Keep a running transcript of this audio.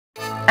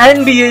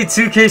NBA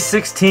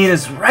 2K16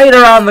 is right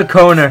around the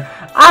corner.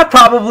 I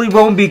probably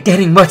won't be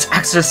getting much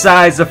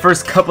exercise the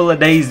first couple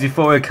of days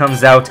before it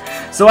comes out,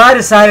 so I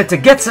decided to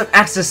get some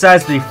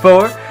exercise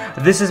before.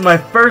 This is my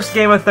first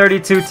game of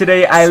 32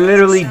 today. I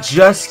literally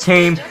just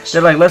came.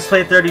 They're like, let's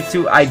play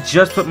 32. I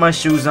just put my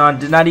shoes on.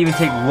 Did not even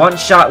take one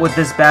shot with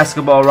this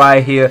basketball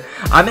right here.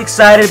 I'm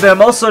excited, but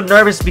I'm also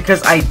nervous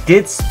because I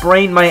did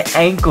sprain my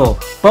ankle.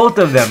 Both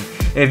of them.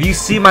 If you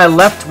see my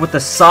left with the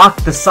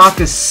sock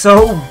is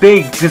so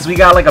big because we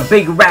got like a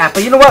big wrap.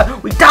 But you know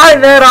what? We got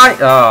in that eye.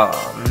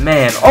 Oh,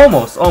 man.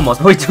 Almost.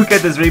 But we do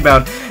get this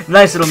rebound.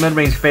 Nice little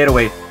mid-range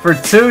fadeaway for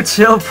 2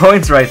 chill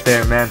points right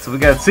there, man. So we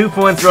got 2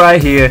 points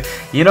right here.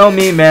 You know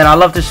me, man. I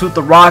love to shoot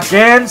the rock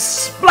and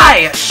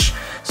splash.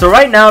 So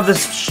right now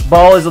this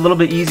ball is a little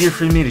bit easier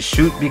for me to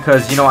shoot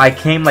because, you know, I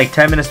came like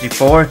 10 minutes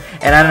before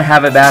and I didn't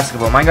have a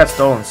basketball. Mine got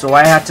stolen, so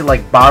I had to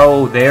like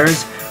borrow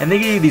theirs. And they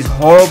give you these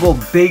horrible,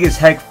 big as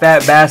heck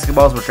fat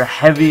basketballs which are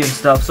heavy and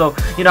stuff. So,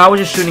 you know, I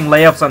was just shooting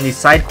layups on these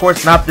side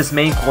courts, not this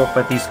main court,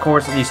 but these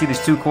courts. You see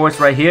these 2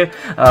 courts right here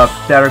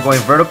that are going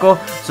vertical.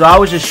 So I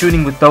was just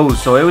shooting with those.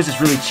 So it was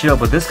just really chill.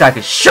 But this guy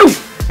could shoot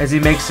as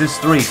he makes his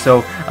 3. So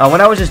when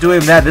I was just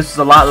doing that, this was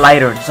a lot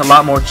lighter, just a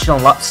lot more chill, a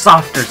lot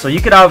softer. So you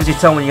could obviously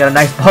tell when you got a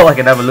nice ball like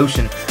an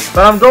evolution.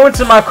 But I'm going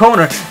to my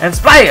corner and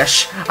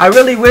splash. I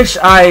really wish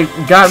I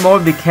got more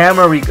of the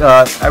camera.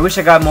 I wish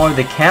I got more of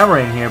the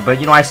camera in here.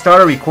 But you know, I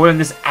started recording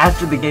this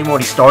after the game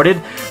already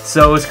started,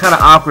 so it's kind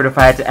of awkward if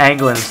I had to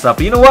angle it and stuff.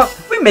 But you know what?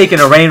 We're making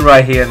it rain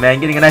right here, man.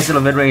 Getting a nice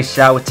little mid-range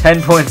shot with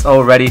 10 points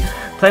already.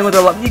 Playing with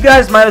a lot. You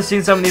guys might have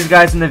seen some of these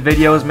guys in the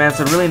videos, man.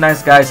 Some really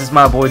nice guys. This is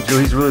my boy Drew.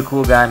 He's a really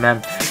cool guy,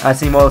 man. I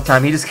see him all the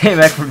time. He just came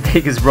back from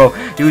Vegas, bro.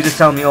 He was just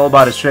telling me all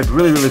about his trip.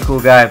 Really cool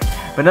guy.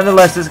 But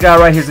nonetheless, this guy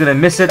right here is gonna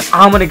miss it.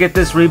 I'm gonna get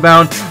this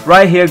rebound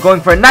right here,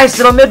 going for a nice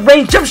little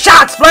mid-range jump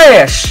shot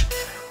splash.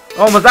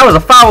 Almost, that was a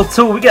foul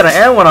too. We got an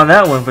and one on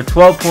that one for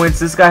 12 points.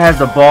 This guy has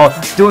the ball,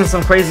 doing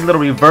some crazy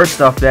little reverse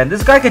stuff. Then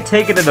this guy could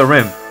take it to the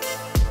rim.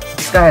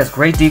 This guy has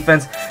great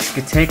defense.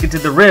 He could take it to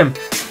the rim.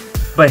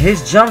 But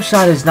his jump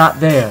shot is not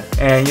there,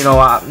 and you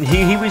know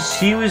he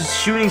was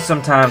shooting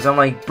sometimes. I'm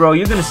like, bro,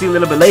 you're gonna see a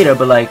little bit later,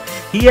 but like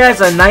he has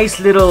a nice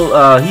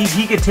little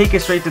he could take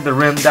it straight to the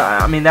rim.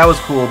 I mean, that was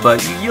cool, but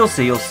you'll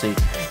see.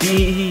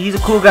 He's a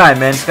cool guy,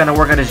 man. Just gonna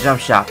work on his jump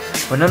shot.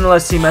 But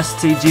nonetheless, Team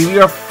STG, we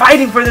are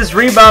fighting for this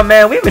rebound,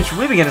 man. We've been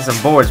getting some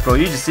boards, bro.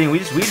 You're just seeing we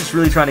just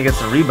really trying to get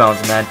some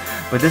rebounds, man.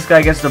 But this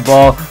guy gets the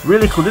ball,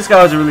 really cool. This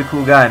guy was a really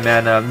cool guy,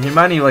 man. He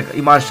reminded me of like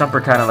Iman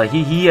Shumpert, kind of like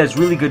he has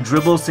really good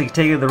dribbles to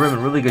take it to the rim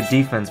and really good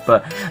defense.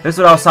 But this is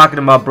what I was talking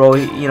about, bro.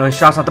 You know, his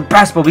shot's not the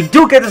best, but we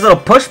do get this little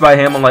push by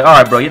him. I'm like, all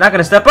right, bro, you're not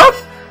gonna step up?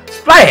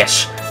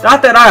 Splash!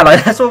 Not that I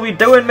like. That's what we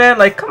doing, man.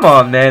 Like, come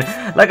on,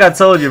 man. Like I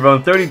told you,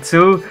 bro.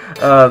 32.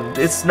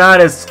 It's not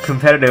as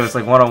competitive as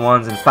like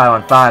 1-on-1s and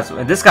 5-on-5s.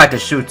 And this guy can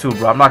shoot too,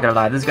 bro. I'm not gonna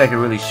lie. This guy can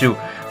really shoot.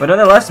 But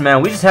nonetheless,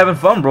 man, we just having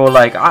fun, bro.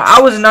 Like, I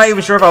was not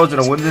even sure if I was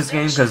gonna win this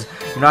game because,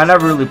 you know, I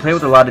never really played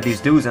with a lot of these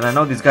dudes, and I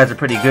know these guys are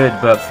pretty good.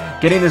 But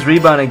getting this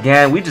rebound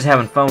again, we just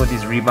having fun with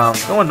these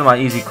rebounds. Going to my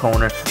easy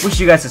corner. Wish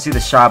you guys could see the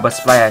shot, but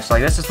splash.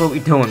 Like, that's just what we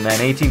doing, man.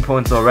 18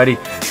 points already.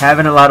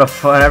 Having a lot of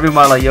fun.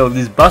 Everyone like, yo,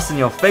 he's busting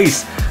your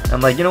face. I'm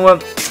like, you know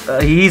what?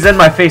 He's in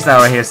my face now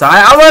right here. So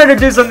I wanted to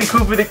do something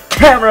cool for the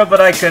camera,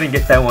 but I couldn't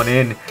get that one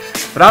in.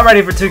 But I'm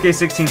ready for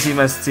 2K16 Team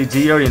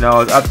STG. You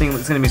know, I think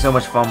it's gonna be so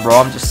much fun,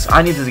 bro.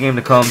 I need this game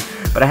to come.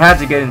 But I had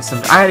to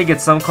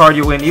get some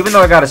cardio in, even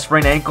though I got a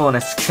sprained ankle and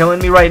it's killing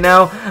me right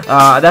now.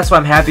 That's why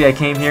I'm happy I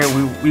came here.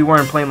 We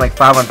weren't playing like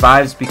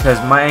 5-on-5s because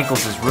my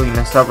ankle's is really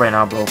messed up right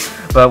now, bro.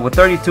 But with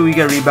 32, you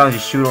get rebounds,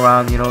 you shoot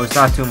around. You know, it's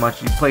not too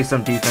much. You play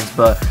some defense,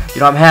 but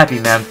you know, I'm happy,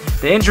 man.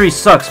 The injury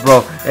sucks, bro.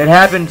 It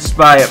happened just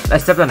by I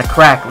stepped on a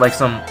crack like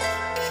some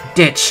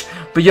ditch.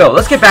 But yo,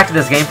 let's get back to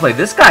this gameplay.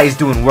 This guy is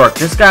doing work.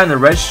 This guy in the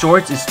red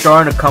shorts is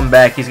starting to come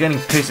back. He's getting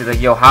pissed. He's like,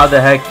 yo, how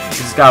the heck is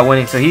this guy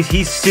winning? So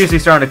he's seriously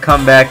starting to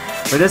come back.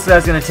 But this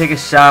guy's gonna take a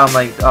shot. I'm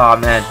like, oh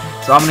man.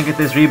 So I'm gonna get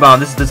this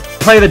rebound. This is this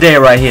play of the day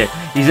right here.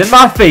 He's in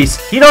my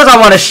face. He knows I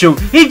want to shoot.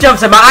 He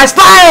jumps in my eye.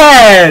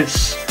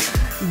 Splash!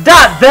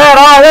 Dot that.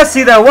 Oh, let's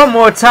see that one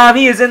more time.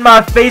 He is in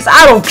my face.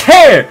 I don't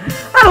care.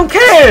 I don't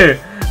care.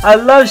 I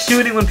love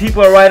shooting when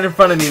people are right in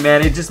front of me,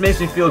 man. It just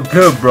makes me feel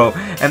good, bro.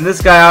 And this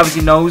guy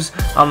obviously knows.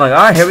 I'm like, all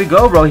right, here we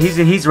go, bro.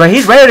 He's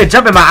ready to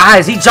jump in my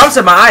eyes. He jumps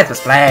in my eyes to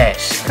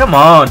splash. Come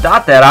on,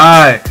 dot that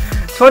eye.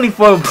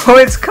 24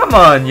 points. Come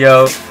on,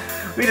 yo.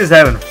 We just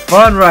having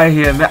fun right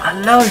here, man. I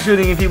love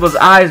shooting in people's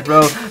eyes,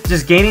 bro.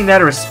 Just gaining that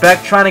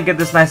respect, trying to get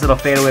this nice little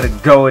fadeaway to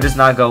go. It does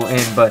not go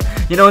in, but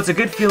you know, it's a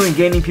good feeling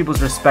gaining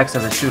people's respects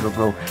as a shooter,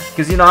 bro.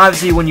 Because you know,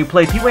 obviously, when you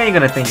play, people ain't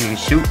gonna think you can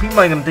shoot. People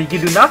ain't gonna think you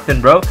do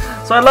nothing, bro.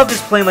 So I love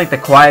just playing like the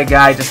quiet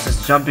guy,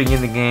 just jumping in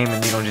the game,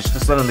 and you know,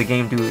 just letting the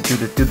game do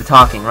the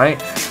talking,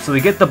 right? So we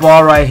get the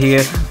ball right here,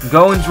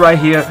 Goins right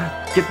here,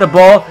 get the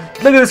ball.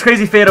 Look at this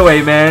crazy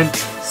fadeaway, man.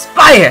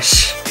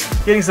 Splash!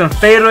 Getting some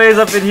fadeaways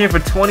up in here for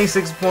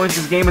 26 points.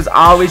 This game is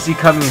obviously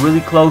coming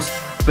really close.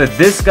 But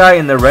this guy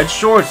in the red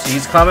shorts,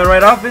 he's coming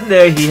right off in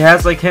there. He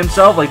has like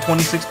himself like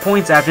 26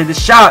 points after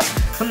this shot,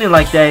 something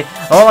like that.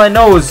 All I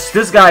know is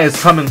this guy is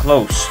coming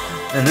close.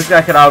 And this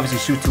guy could obviously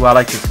shoot too. I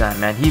like this guy,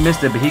 man. He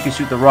missed it, but he can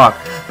shoot the rock.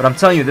 But I'm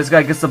telling you, this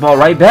guy gets the ball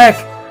right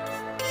back.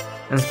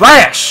 And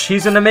splash!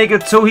 He's going to make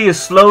it too. He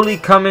is slowly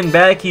coming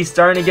back. He's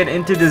starting to get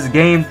into this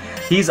game.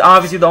 He's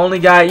obviously the only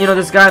guy. You know,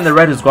 this guy in the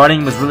red who's guarding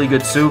him was really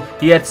good too.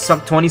 He had some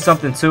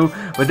 20-something too.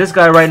 But this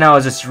guy right now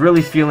is just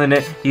really feeling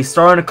it. He's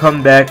starting to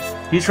come back.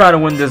 He's trying to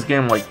win this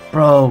game. Like,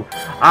 bro,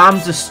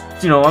 I'm just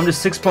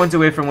 6 points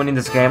away from winning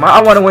this game.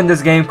 I want to win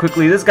this game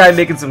quickly. This guy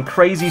making some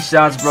crazy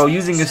shots, bro.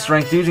 Using his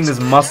strength, using his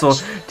muscle,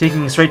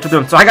 taking it straight to the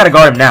rim. So I got to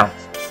guard him now.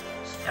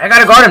 I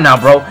gotta guard him now,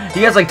 bro.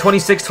 He has like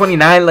 26,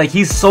 29. Like,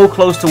 he's so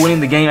close to winning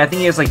the game. I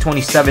think he has like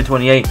 27,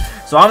 28.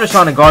 So I'm just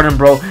trying to guard him,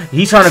 bro.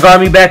 He's trying to guard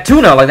me back too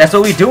now. Like, that's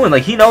what we're doing.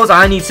 Like, he knows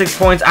I need 6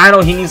 points. I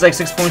know he needs like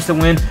 6 points to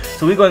win.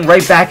 So we're going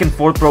right back and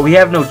forth, bro. We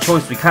have no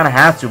choice. We kind of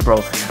have to,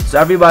 bro. So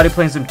everybody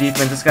playing some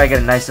defense. This guy got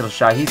a nice little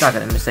shot. He's not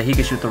gonna miss that. He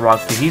can shoot the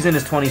rock too. He's in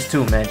his 20s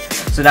too, man.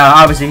 So now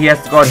obviously he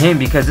has to guard him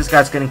because this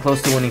guy's getting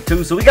close to winning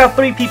too. So we got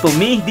 3 people.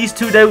 Me, these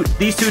two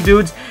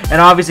dudes,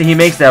 and obviously he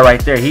makes that right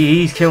there.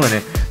 He's killing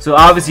it. So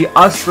obviously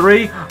us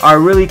 3 are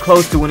really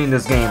close to winning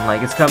this game.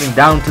 Like, it's coming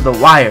down to the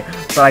wire.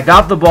 So I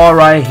got the ball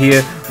right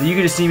here. You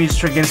can just see me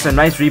just getting some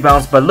nice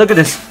rebounds. But look at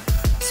this.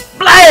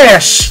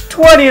 Splash!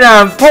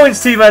 29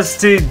 points, Team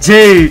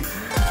STG.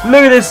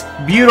 Look at this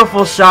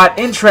beautiful shot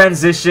in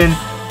transition.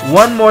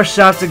 One more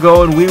shot to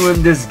go and we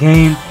win this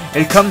game.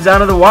 It comes down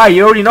to the wire.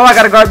 You already know I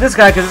got to guard this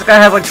guy because this guy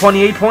has like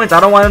 28 points.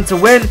 I don't want him to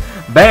win.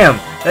 Bam.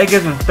 That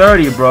gives him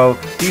 30, bro.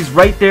 He's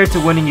right there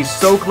to winning. He's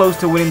so close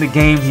to winning the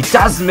game. He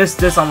does miss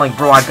this. I'm like,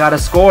 bro, I gotta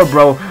score,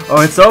 bro.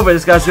 Oh, it's over.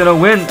 This guy's gonna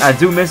win. I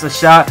do miss a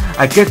shot.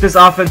 I get this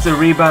offensive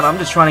rebound. I'm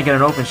just trying to get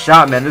an open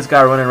shot, man. This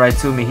guy running right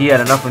to me. He had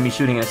enough of me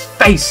shooting in his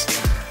face.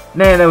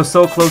 Man, that was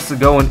so close to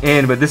going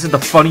in, but this is the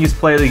funniest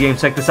play of the game.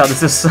 Check this out.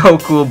 This is so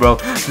cool, bro.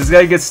 This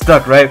guy gets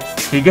stuck, right?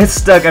 He gets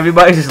stuck.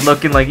 Everybody's just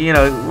looking like, you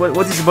know,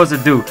 what's he supposed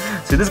to do?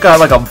 So this guy,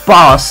 like a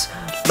boss,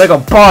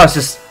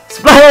 just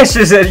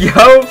splashes it,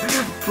 yo.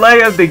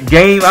 Play of the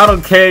game. I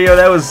don't care, yo.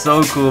 That was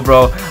so cool,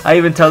 bro. I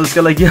even tell this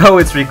guy, like, yo,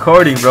 it's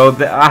recording, bro.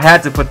 I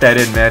had to put that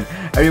in, man.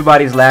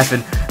 Everybody's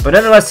laughing. But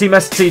nonetheless, Team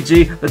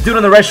STG, the dude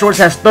in the red shorts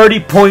has 30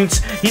 points.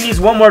 He needs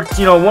one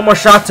more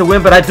shot to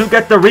win, but I do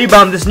get the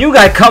rebound. This new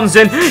guy comes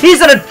in. He's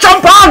gonna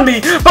jump on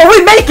me, but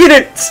we're making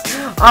it.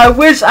 I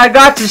wish I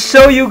got to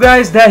show you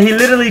guys that he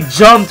literally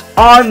jumped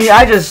on me.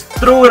 I just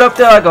threw it up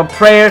there like a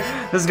prayer.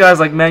 This guy's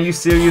like, man, you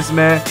serious,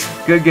 man?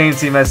 Good game,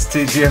 Team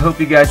STG. I hope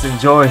you guys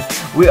enjoy.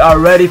 We are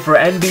ready for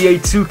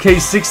NBA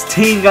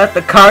 2K16. Got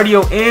the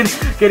cardio in,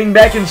 getting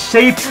back in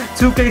shape.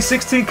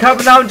 2K16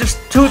 coming out in just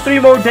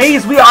 2-3 more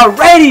days. We are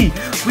ready.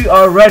 We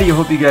are ready. I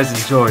hope you guys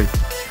enjoy.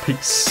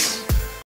 Peace.